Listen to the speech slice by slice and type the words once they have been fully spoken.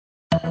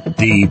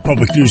The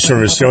Public News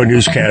Service Daily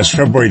Newscast,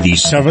 February the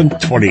 7th,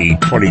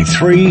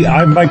 2023.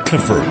 I'm Mike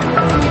Clifford.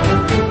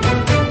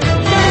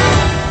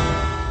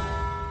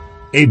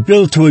 A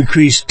bill to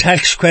increase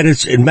tax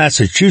credits in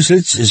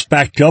Massachusetts is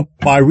backed up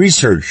by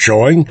research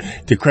showing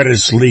the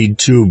credits lead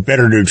to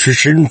better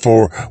nutrition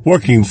for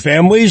working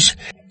families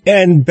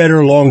and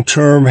better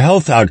long-term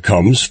health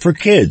outcomes for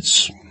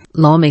kids.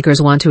 Lawmakers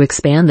want to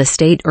expand the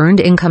state earned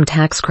income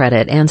tax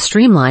credit and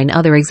streamline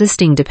other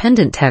existing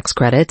dependent tax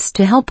credits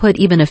to help put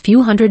even a few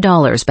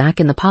 $100s back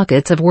in the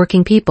pockets of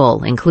working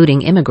people,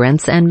 including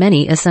immigrants and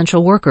many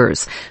essential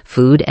workers.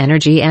 Food,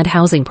 energy, and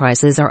housing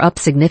prices are up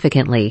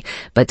significantly,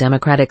 but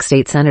Democratic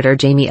State Senator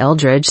Jamie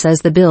Eldridge says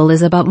the bill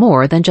is about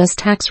more than just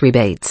tax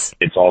rebates.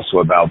 It's also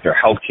about their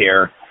health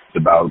care. It's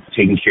about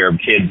taking care of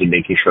kids and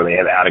making sure they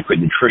have adequate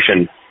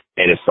nutrition.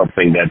 And it's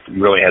something that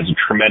really has a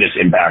tremendous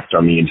impact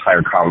on the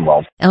entire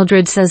Commonwealth.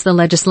 Eldridge says the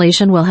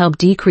legislation will help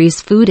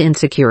decrease food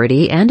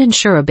insecurity and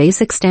ensure a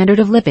basic standard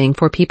of living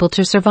for people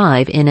to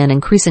survive in an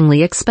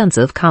increasingly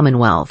expensive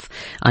Commonwealth.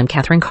 I'm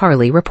Catherine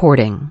Carley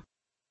reporting.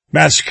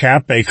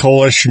 MassCap, a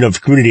coalition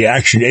of community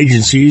action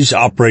agencies,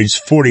 operates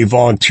 40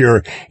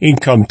 volunteer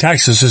income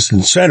tax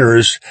assistance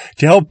centers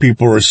to help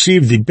people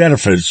receive the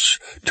benefits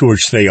to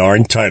which they are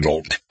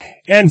entitled.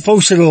 And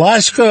folks in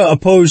Alaska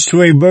opposed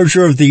to a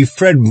merger of the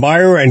Fred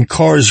Meyer and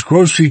Carr's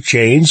grocery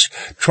chains,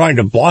 trying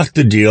to block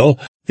the deal.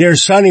 They're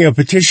signing a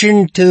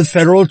petition to the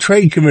Federal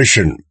Trade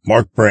Commission.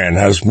 Mark Brand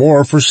has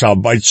more for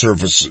Soundbite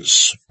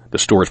Services. The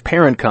store's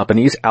parent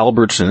companies,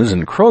 Albertsons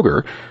and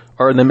Kroger,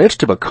 are in the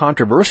midst of a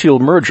controversial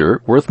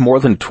merger worth more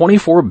than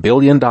 $24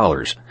 billion.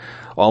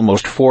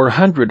 Almost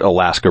 400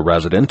 Alaska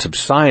residents have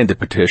signed a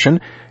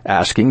petition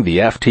asking the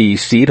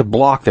FTC to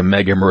block the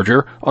mega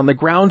merger on the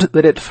ground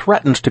that it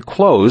threatens to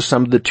close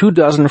some of the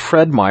 24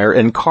 Fred Meyer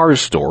and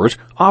Carr's stores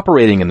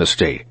operating in the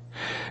state.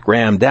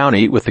 Graham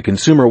Downey with the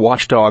consumer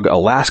watchdog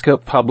Alaska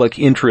Public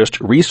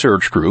Interest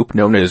Research Group,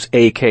 known as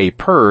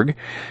AKPIRG,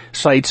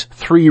 cites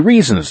 3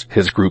 reasons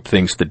his group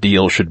thinks the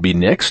deal should be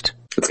nixed.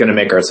 It's going to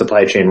make our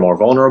supply chain more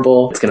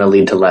vulnerable. It's going to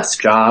lead to less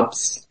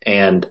jobs.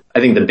 And I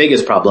think the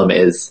biggest problem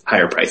is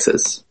higher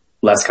prices.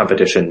 Less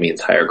competition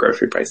means higher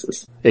grocery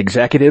prices.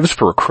 Executives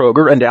for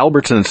Kroger and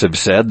Albertsons have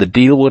said the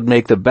deal would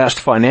make the best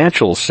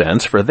financial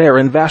sense for their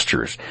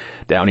investors.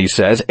 Downey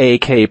says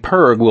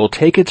AKPIRG will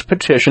take its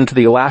petition to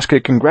the Alaska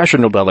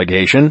congressional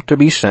delegation to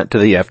be sent to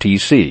the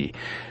FTC.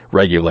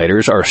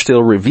 Regulators are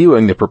still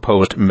reviewing the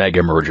proposed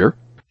mega merger.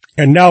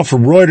 And now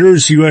from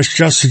Reuters, the U.S.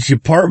 Justice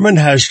Department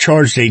has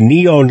charged a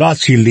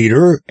neo-Nazi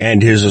leader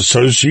and his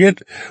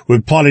associate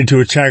with plotting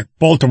to attack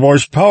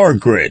Baltimore's power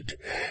grid,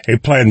 a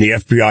plan the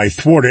FBI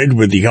thwarted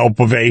with the help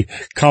of a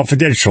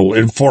confidential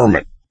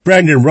informant.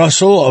 Brandon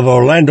Russell of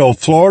Orlando,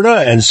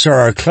 Florida, and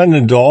Sarah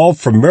Klenendahl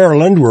from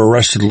Maryland were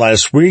arrested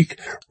last week.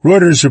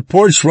 Reuters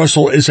reports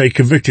Russell is a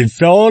convicted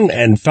felon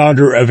and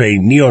founder of a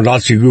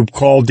neo-Nazi group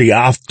called the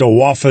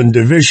Afterwaffen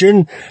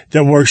Division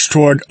that works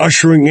toward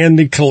ushering in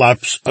the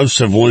collapse of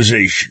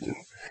civilization.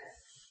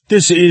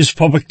 This is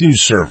Public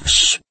News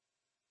Service.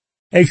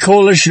 A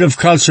coalition of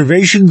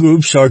conservation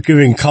groups are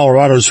giving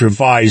Colorado's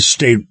revised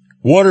state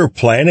water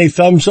plan a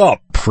thumbs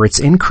up for its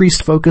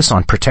increased focus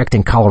on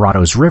protecting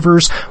Colorado's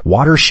rivers,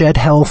 watershed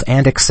health,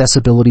 and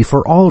accessibility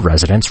for all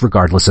residents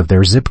regardless of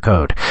their zip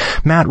code.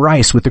 Matt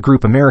Rice with the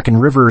group American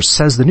Rivers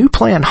says the new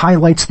plan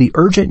highlights the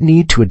urgent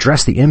need to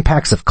address the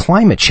impacts of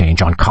climate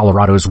change on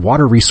Colorado's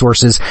water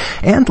resources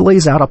and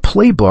lays out a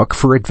playbook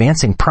for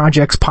advancing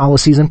projects,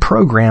 policies, and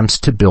programs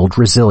to build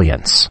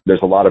resilience.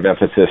 There's a lot of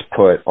emphasis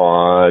put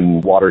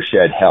on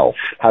watershed health.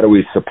 How do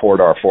we support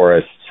our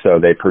forests so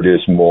they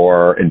produce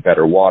more and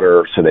better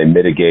water, so they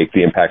mitigate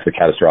the impacts of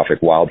catastrophic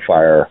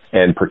wildfire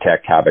and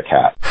protect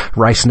habitat?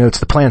 Rice notes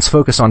the plan's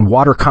focus on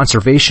water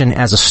conservation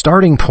as a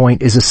starting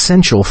point is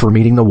essential for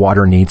meeting the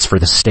water needs for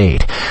the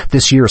state.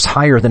 This year's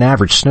higher than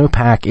average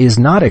snowpack is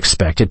not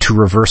expected to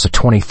reverse a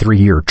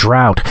 23-year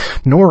drought,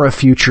 nor a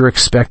future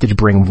expected to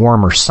bring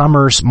warmer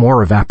summers,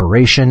 more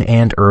evaporation,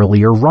 and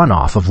earlier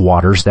runoff of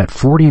waters that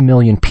 40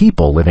 million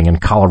people living in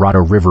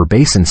Colorado River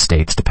Basin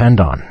states depend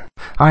on.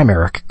 I'm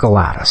Eric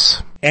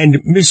Galatas.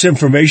 And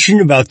misinformation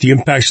about the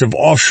impacts of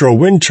offshore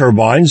wind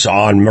turbines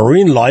on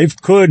marine life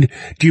could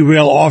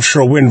derail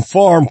offshore wind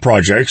farm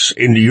projects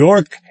in New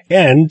York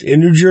and in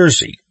New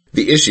Jersey.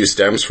 The issue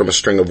stems from a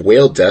string of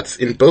whale deaths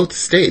in both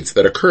states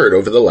that occurred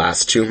over the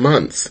last 2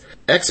 months.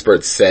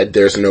 Experts said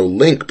there's no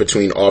link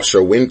between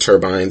offshore wind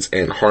turbines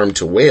and harm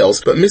to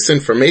whales, but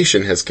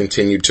misinformation has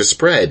continued to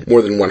spread.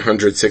 More than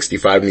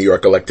 165 New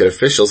York elected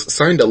officials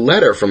signed a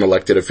letter from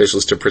elected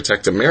officials to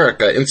protect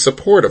America in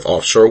support of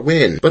offshore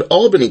wind. But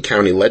Albany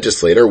County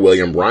legislator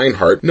William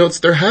Reinhart notes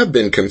there have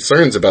been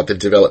concerns about the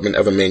development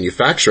of a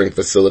manufacturing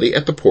facility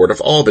at the Port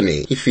of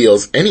Albany. He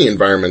feels any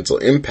environmental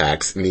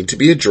impacts need to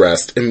be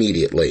addressed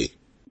immediately.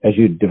 as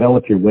you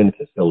develop your wind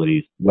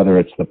facilities, whether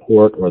it's the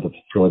port or the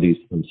facilities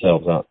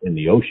themselves out in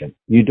the ocean,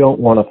 you don't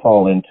want to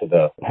fall into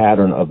the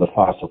pattern of the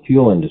fossil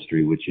fuel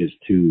industry, which is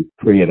to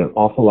create an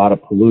awful lot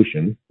of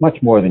pollution, much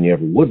more than you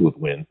ever would with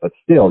wind. But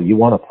still, you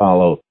want to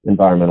follow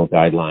environmental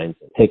guidelines,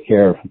 take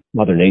care of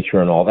Mother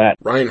Nature and all that.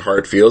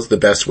 Reinhardt feels the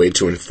best way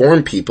to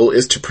inform people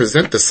is to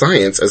present the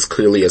science as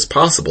clearly as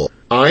possible.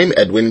 I'm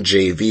Edwin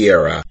J.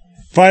 Vieira.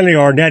 Finally,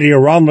 our Nadia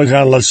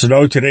Ramadan lets us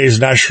know today is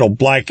National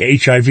Black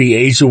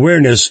HIV/AIDS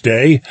Awareness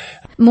Day.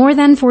 More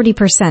than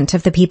 40%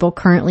 of the people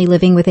currently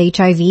living with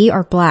HIV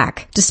are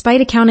Black,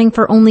 despite accounting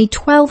for only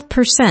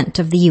 12%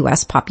 of the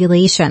U.S.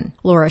 population.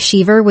 Laura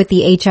Sheaver with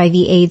the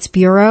HIV/AIDS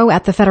Bureau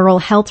at the Federal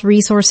Health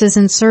Resources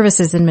and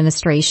Services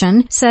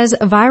Administration says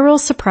viral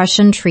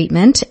suppression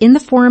treatment in the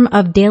form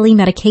of daily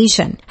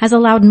medication has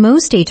allowed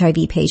most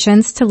HIV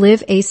patients to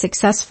live a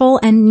successful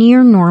and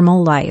near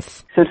normal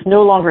life. So it's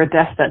no longer a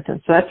death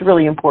sentence. So that's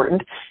really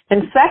important.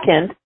 And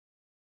second,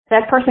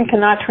 that person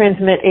cannot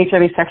transmit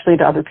HIV sexually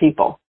to other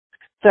people.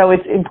 So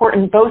it's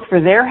important both for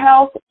their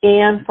health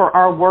and for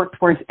our work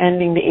towards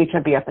ending the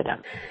HIV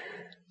epidemic.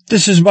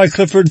 This is Mike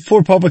Clifford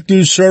for Public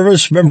News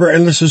Service, member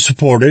and listener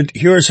supported.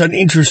 Here are some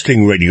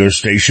interesting radio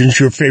stations,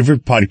 your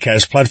favorite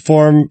podcast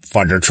platform.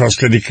 Find our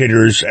trust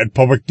indicators at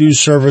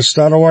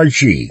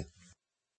publicnewsservice.org.